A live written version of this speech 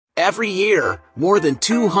Every year, more than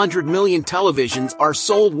 200 million televisions are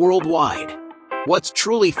sold worldwide. What's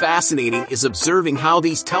truly fascinating is observing how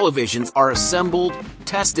these televisions are assembled,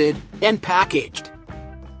 tested, and packaged.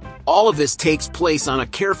 All of this takes place on a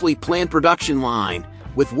carefully planned production line,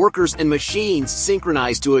 with workers and machines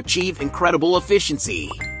synchronized to achieve incredible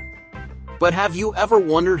efficiency. But have you ever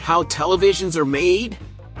wondered how televisions are made?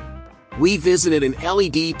 We visited an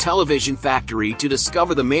LED television factory to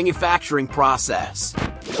discover the manufacturing process.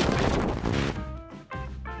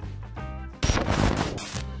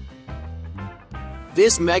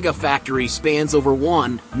 This mega factory spans over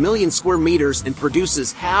 1 million square meters and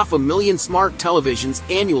produces 500,000 smart televisions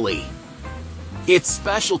annually. Its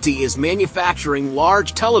specialty is manufacturing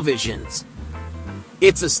large televisions.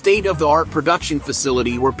 It's a state-of-the-art production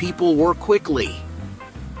facility where people work quickly.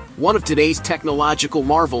 One of today's technological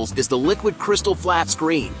marvels is the liquid crystal flat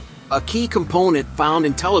screen, a key component found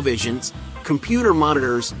in televisions, computer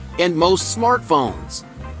monitors, and most smartphones.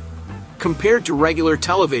 Compared to regular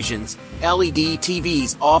televisions, LED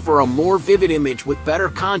TVs offer a more vivid image with better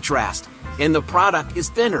contrast, and the product is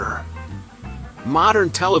thinner.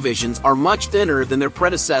 Modern televisions are much thinner than their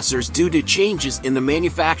predecessors due to changes in the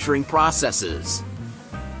manufacturing processes.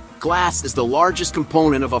 Glass is the largest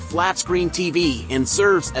component of a flat-screen TV and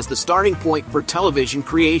serves as the starting point for television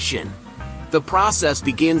creation. The process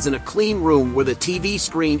begins in a clean room where the TV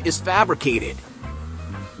screen is fabricated.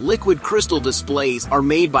 Liquid crystal displays are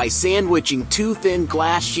made by sandwiching two thin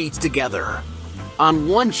glass sheets together. On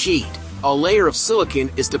one sheet, a layer of silicon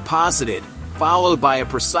is deposited, followed by a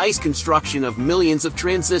precise construction of millions of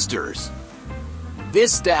transistors.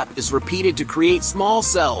 This step is repeated to create small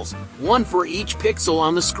cells, one for each pixel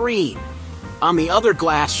on the screen. On the other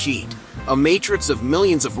glass sheet, a matrix of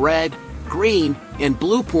millions of red, green, and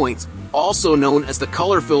blue points, also known as the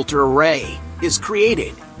color filter array, is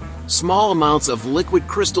created. Small amounts of liquid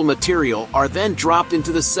crystal material are then dropped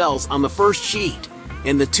into the cells on the first sheet,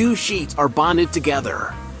 and the two sheets are bonded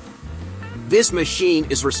together. This machine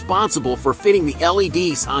is responsible for fitting the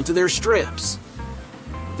LEDs onto their strips.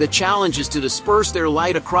 The challenge is to disperse their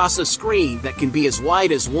light across a screen that can be as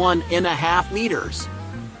wide as 1.5 meters.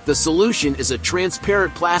 The solution is a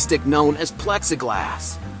transparent plastic known as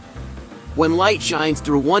plexiglass. When light shines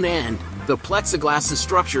through one end, the plexiglass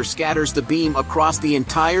structure scatters the beam across the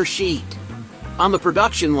entire sheet. On the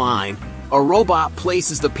production line, a robot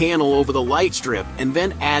places the panel over the light strip and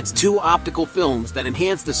then adds two optical films that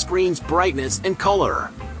enhance the screen's brightness and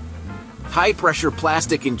color. High-pressure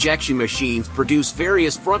plastic injection machines produce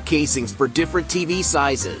various front casings for different TV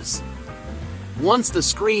sizes. Once the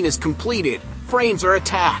screen is completed, frames are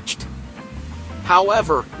attached.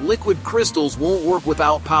 However, liquid crystals won't work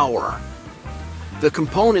without power. The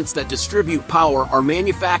components that distribute power are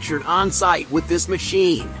manufactured on-site with this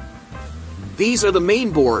machine. These are the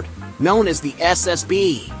main board, known as the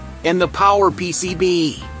SSB, and the power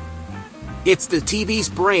PCB. It's the TV's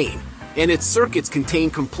brain, and its circuits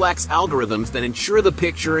contain complex algorithms that ensure the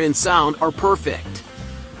picture and sound are perfect.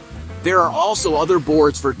 There are also other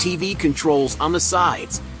boards for TV controls on the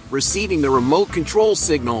sides, receiving the remote control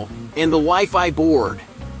signal, and the Wi-Fi board.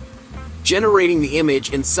 Generating the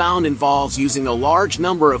image and sound involves using a large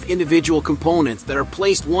number of individual components that are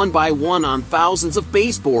placed one by one on thousands of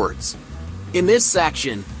baseboards. In this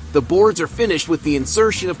section, the boards are finished with the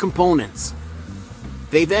insertion of components.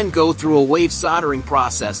 They then go through a wave soldering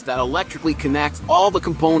process that electrically connects all the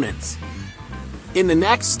components. In the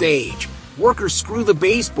next stage, workers screw the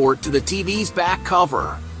baseboard to the TV's back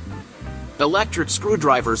cover. Electric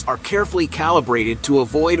screwdrivers are carefully calibrated to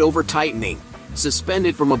avoid over-tightening,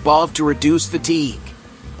 suspended from above to reduce fatigue.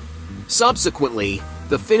 Subsequently,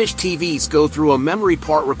 the finished TVs go through a memory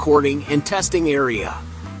part recording and testing area.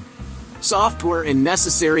 Software and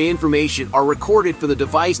necessary information are recorded for the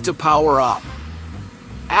device to power up.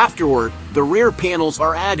 Afterward, the rear panels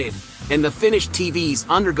are added, and the finished TVs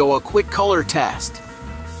undergo a quick color test.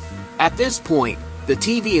 At this point, the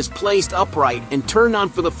TV is placed upright and turned on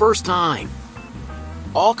for the first time.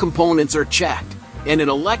 All components are checked, and an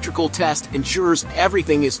electrical test ensures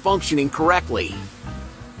everything is functioning correctly.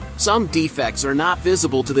 Some defects are not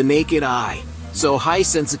visible to the naked eye, so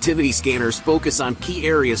high-sensitivity scanners focus on key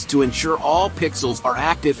areas to ensure all pixels are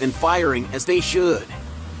active and firing as they should.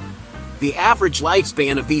 The average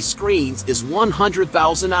lifespan of these screens is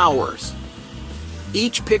 100,000 hours.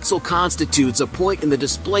 Each pixel constitutes a point in the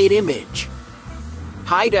displayed image.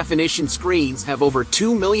 High-definition screens have over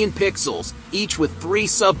 2 million pixels, each with 3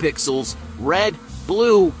 subpixels: red,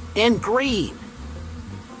 blue, and green.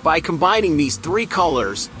 By combining these 3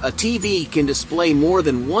 colors, a TV can display more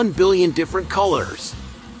than 1 billion different colors.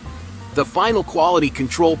 The final quality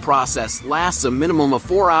control process lasts a minimum of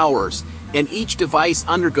 4 hours, and each device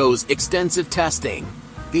undergoes extensive testing.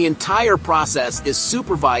 The entire process is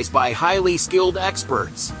supervised by highly skilled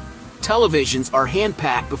experts. Televisions are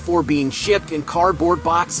hand-packed before being shipped in cardboard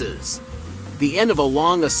boxes. The end of a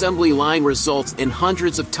long assembly line results in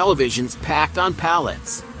hundreds of televisions packed on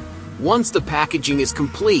pallets. Once the packaging is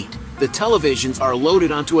complete, the televisions are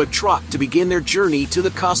loaded onto a truck to begin their journey to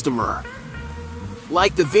the customer.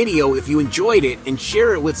 Like the video if you enjoyed it and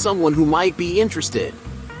share it with someone who might be interested.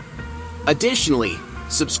 Additionally,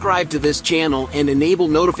 subscribe to this channel and enable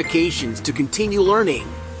notifications to continue learning.